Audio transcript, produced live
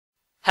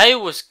Hey,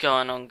 what's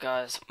going on,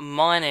 guys?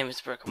 My name is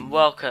Brick and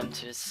welcome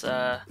to this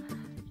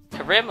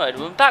career mode.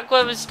 We're back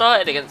where we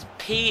started against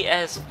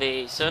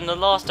PSV. So in the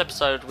last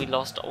episode we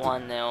lost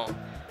 1-0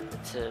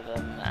 to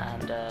them,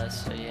 and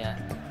so yeah,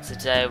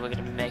 today we're going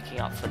to be making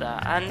up for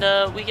that.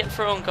 And we get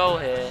through on goal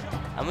here,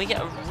 and we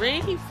get a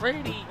really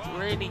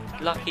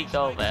lucky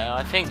goal there.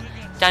 I think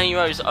Danny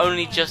Rose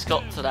only just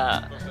got to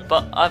that,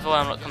 but either way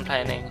I'm not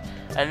complaining.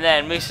 And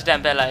then Moussa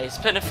Dembele is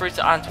putting it through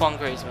to Antoine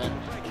Griezmann.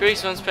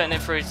 Griezmann's putting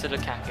it through to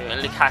Lukaku,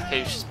 and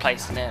Lukaku's just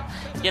placing it.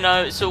 You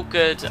know, it's all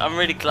good. I'm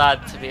really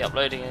glad to be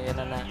uploading again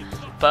and that.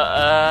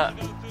 But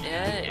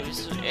yeah,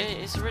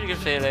 it's a really good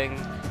feeling.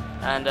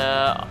 And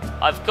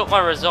I've got my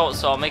results,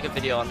 so I'll make a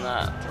video on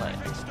that.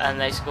 And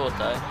they scored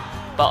though.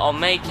 But I'll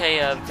make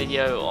a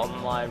video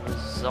on my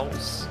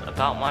results,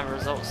 about my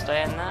results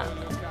day and that,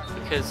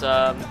 because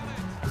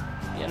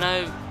you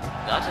know,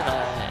 I don't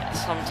know,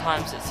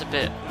 sometimes it's a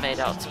bit made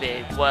out to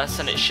be worse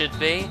than it should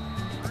be.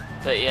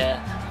 But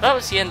yeah, that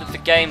was the end of the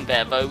game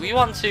there though. We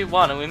won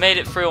 2-1 and we made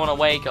it through on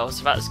away goal,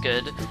 so that's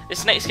good.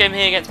 This next game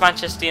here against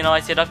Manchester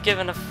United, I've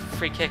given a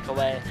free kick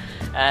away,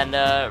 and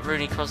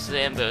Rooney crosses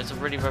it in, but it was a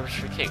really rubbish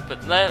free kick.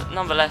 But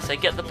nonetheless, they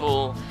get the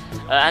ball.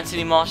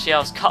 Anthony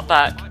Martial's cut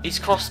back, he's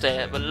crossed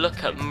it, but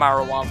look at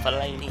Marouane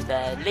Fellaini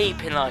there,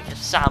 leaping like a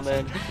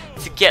salmon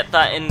to get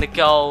that in the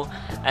goal.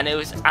 And it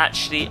was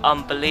actually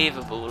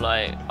unbelievable,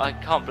 like, I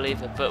can't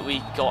believe it, but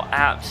we got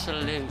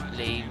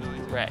absolutely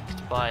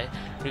wrecked by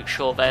Luke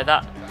Shaw there.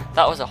 That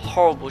was a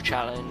horrible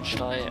challenge,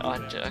 like,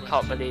 I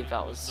can't believe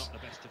that was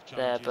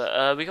there.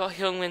 But we got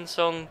Heung-min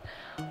Song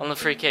on the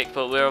free kick,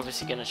 but we're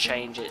obviously going to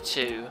change it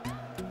to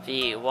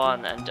the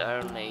one and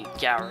only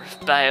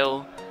Gareth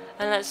Bale.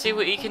 And let's see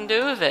what he can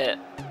do with it.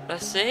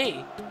 Let's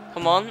see.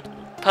 Come on.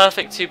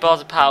 Perfect 2 bars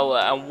of power,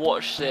 and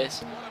watch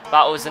this.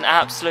 That was an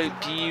absolute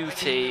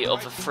beauty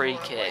of a free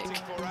kick.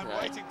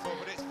 Like,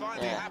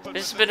 yeah.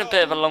 This has been a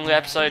bit of a longer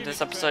episode, this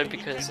episode,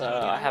 because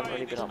I haven't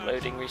really been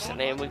uploading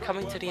recently, and we're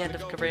coming to the end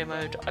of career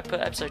mode. I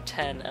put episode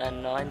 10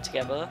 and 9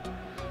 together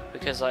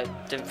because I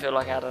didn't feel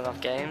like I had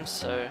enough games,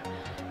 so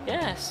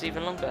yeah, it's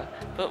even longer.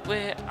 But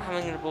we're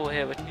having the ball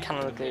here with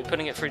Canada,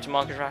 putting it through to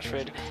Marcus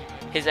Rashford,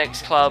 his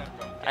ex-club,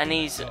 and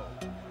he's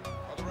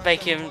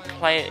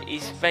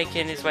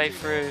making his way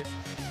through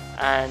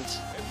and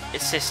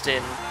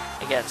assisting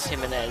against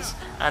Jimenez,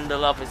 and the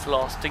love is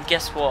lost. And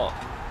guess what?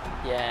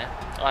 Yeah,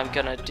 I'm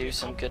gonna do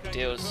some good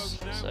deals.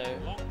 So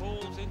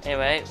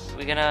anyway,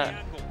 we're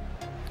gonna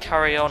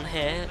carry on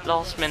here.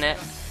 Last minute,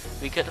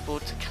 we get the ball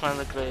to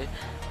Canada,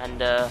 and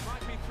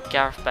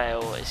Gareth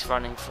Bale is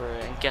running through,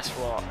 and guess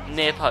what?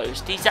 Near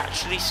post, he's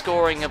actually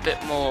scoring a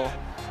bit more,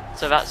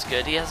 so that's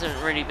good. He hasn't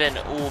really been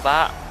all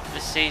that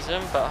this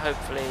season, but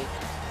hopefully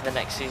the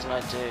next season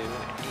I do,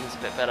 he's a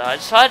bit better. I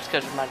decided to go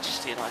to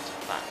Manchester United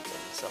fans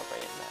and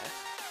celebrate him there.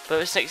 But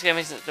this next game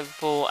is at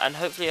Liverpool, and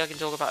hopefully I can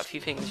talk about a few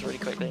things really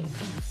quickly.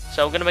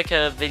 So I'm going to make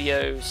a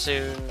video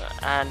soon,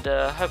 and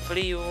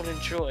hopefully you all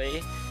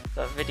enjoy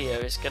that video.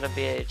 It's going to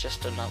be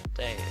just an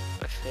update,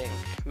 I think.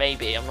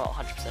 Maybe, I'm not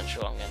 100%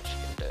 sure. I'm just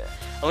going to do it.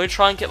 I'm going to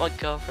try and get my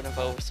girlfriend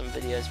involved with some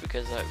videos,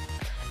 because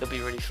it'll be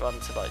really fun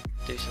to like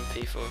do some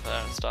FIFA with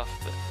her and stuff.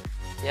 But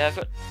yeah, I've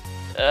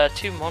got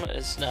 2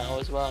 monitors now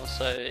as well,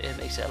 so it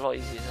makes it a lot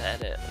easier to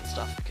edit and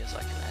stuff, because I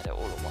can edit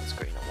all on one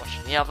screen and watch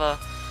on the other.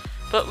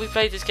 But we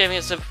played this game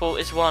against Liverpool.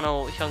 It's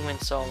 1-0. Heung-min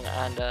Song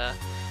and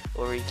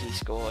Origi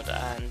scored,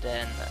 and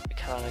then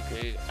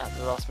Kalanaku at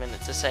the last minute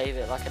to save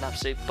it like an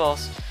absolute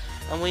boss.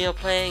 And we are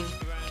playing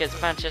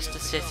against Manchester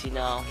City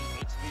now.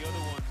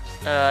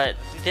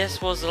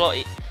 This was a lot.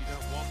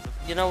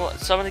 You know what?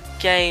 Some of the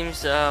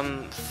games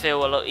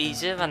feel a lot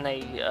easier than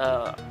they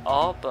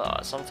are,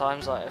 but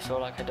sometimes I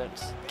feel like I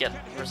don't get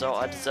the result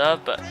I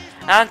deserve. But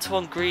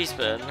Antoine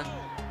Griezmann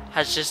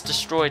has just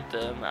destroyed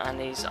them,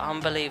 and he's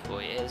unbelievable,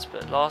 he is.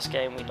 But last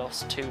game we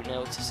lost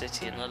 2-0 to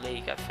City in the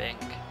league, I think.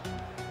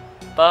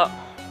 But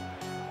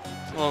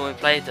when we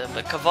played them,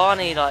 but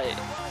Cavani, like,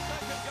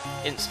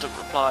 instant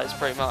replies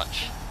pretty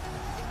much.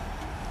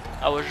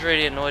 I was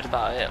really annoyed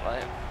about it.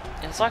 Like,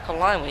 it's like a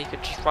line where you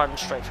could just run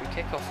straight through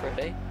kickoff,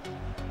 really.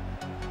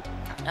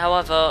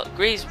 However,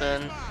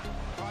 Griezmann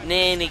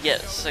nearly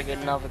gets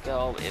another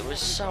goal. It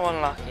was so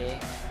unlucky.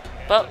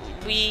 But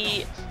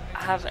we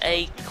have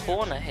a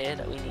corner here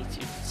that we need to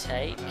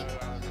take.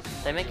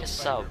 They make a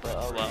sub, but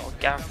oh well.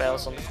 Gareth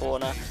Bale's on the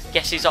corner.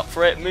 Guess he's up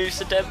for it.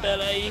 Moussa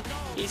Dembele,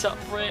 he's up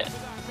for it.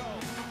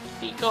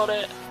 He got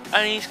it,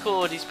 and he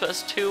scored. He's put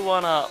us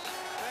 2-1 up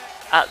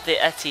at the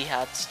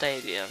Etihad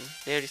Stadium.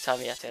 The only time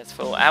the Etihad's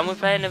full. And we're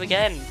playing them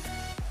again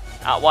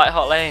at White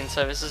Hart Lane,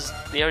 so this is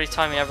the only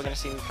time you're ever going to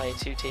see me play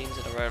 2 teams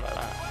in a row like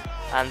that.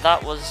 And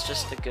that was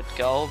just a good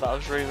goal. That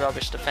was really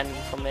rubbish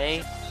defending from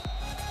me,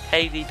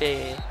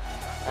 KDB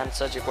and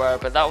Sergio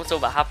Aguero, but that was all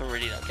that happened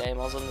really that game.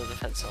 I was on the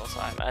defence all the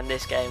time. And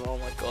this game, oh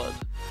my god,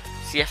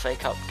 it's the FA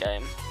Cup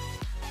game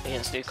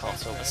against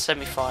Newcastle, the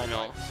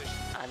semi-final,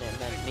 and it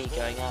meant me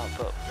going out.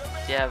 But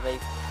yeah, they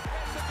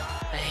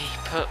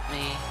put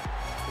me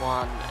 1-0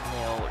 down,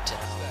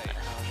 and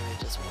I was really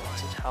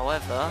disappointed.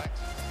 However,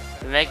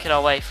 we're making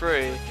our way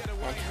through,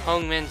 and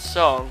Heung-min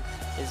Song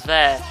is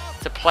there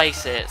to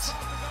place it.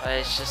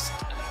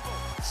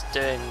 It's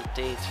doing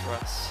deeds for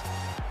us.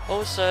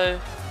 Also,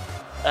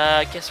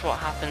 guess what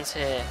happens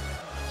here?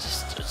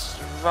 Just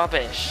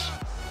rubbish.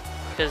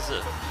 Because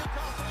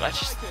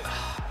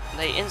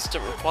they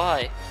instant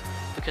reply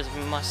because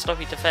of my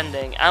sloppy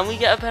defending, and we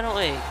get a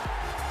penalty.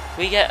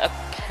 We get a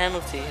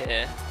penalty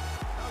here,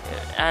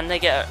 and they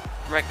get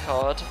a red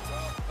card.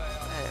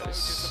 It was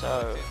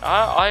so.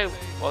 I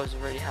was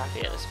really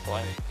happy at this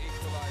point.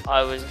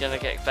 I was gonna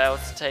get Bale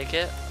to take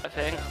it, I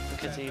think,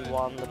 because he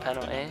won the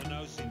penalty,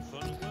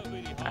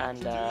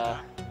 and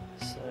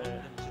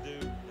so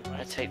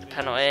I take the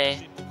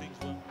penalty,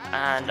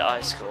 and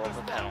I score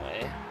the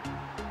penalty.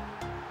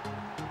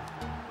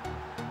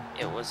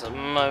 It was a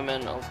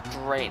moment of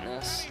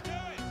greatness.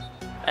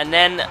 And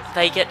then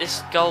they get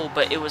this goal,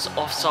 but it was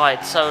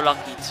offside. So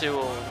lucky,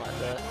 2-all in like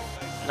the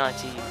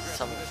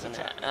 90-something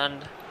minute.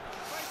 And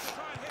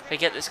they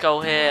get this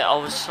goal here. I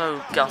was so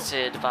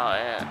gutted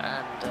about it.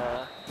 And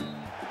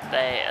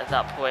they, at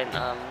that point,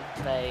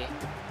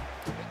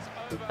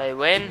 they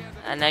win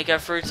and they go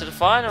through to the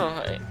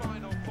final.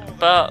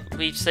 But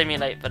we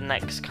simulate the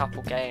next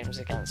couple games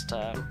against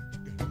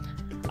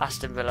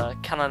Aston Villa.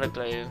 Canada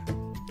Glue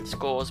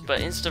scores,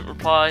 but instant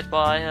replied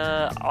by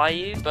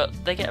IU, but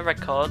they get a red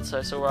card, so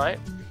it's alright.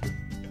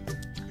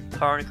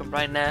 Can't really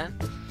complain there.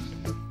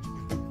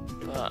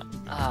 But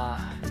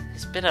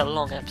it's been a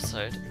long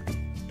episode,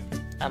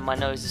 and my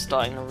nose is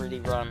starting to really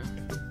run.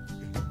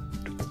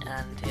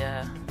 And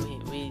yeah,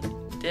 we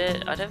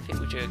did. I don't think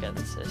we drew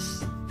against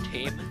this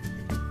team.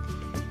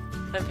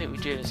 I don't think we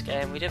drew this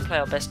game. We didn't play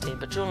our best team,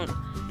 but Jordan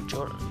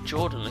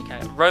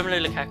Lukaku,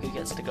 Romelu Lukaku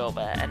gets the goal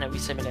there, and then we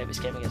simulate this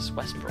game against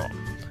West Brom.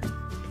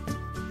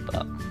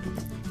 But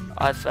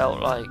I felt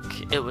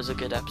like it was a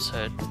good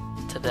episode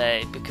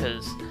today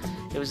because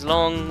it was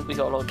long, we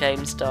got a lot of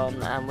games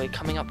done, and we're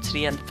coming up to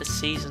the end of the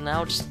season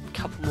now, just a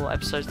couple more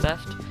episodes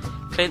left.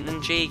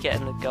 Clinton G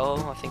getting the goal,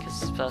 I think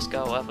it's his first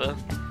goal ever,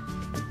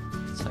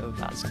 so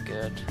that's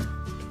good.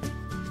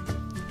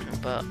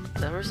 But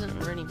there isn't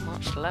really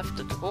much left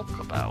to talk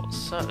about,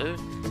 so...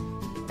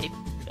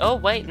 oh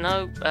wait,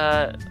 no,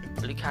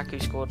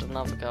 Lukaku scored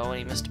another goal and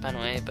he missed a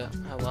penalty, but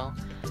oh well.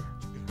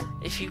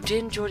 If you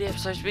did enjoy the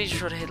episode, be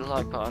sure to hit the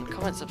like button,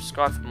 comment,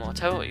 subscribe for more,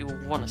 tell me what you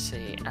want to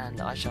see, and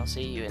I shall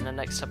see you in the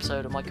next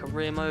episode of my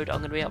career mode. I'm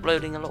going to be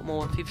uploading a lot more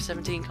when FIFA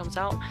 17 comes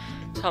out,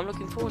 so I'm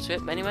looking forward to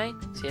it. But anyway,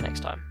 see you next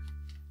time.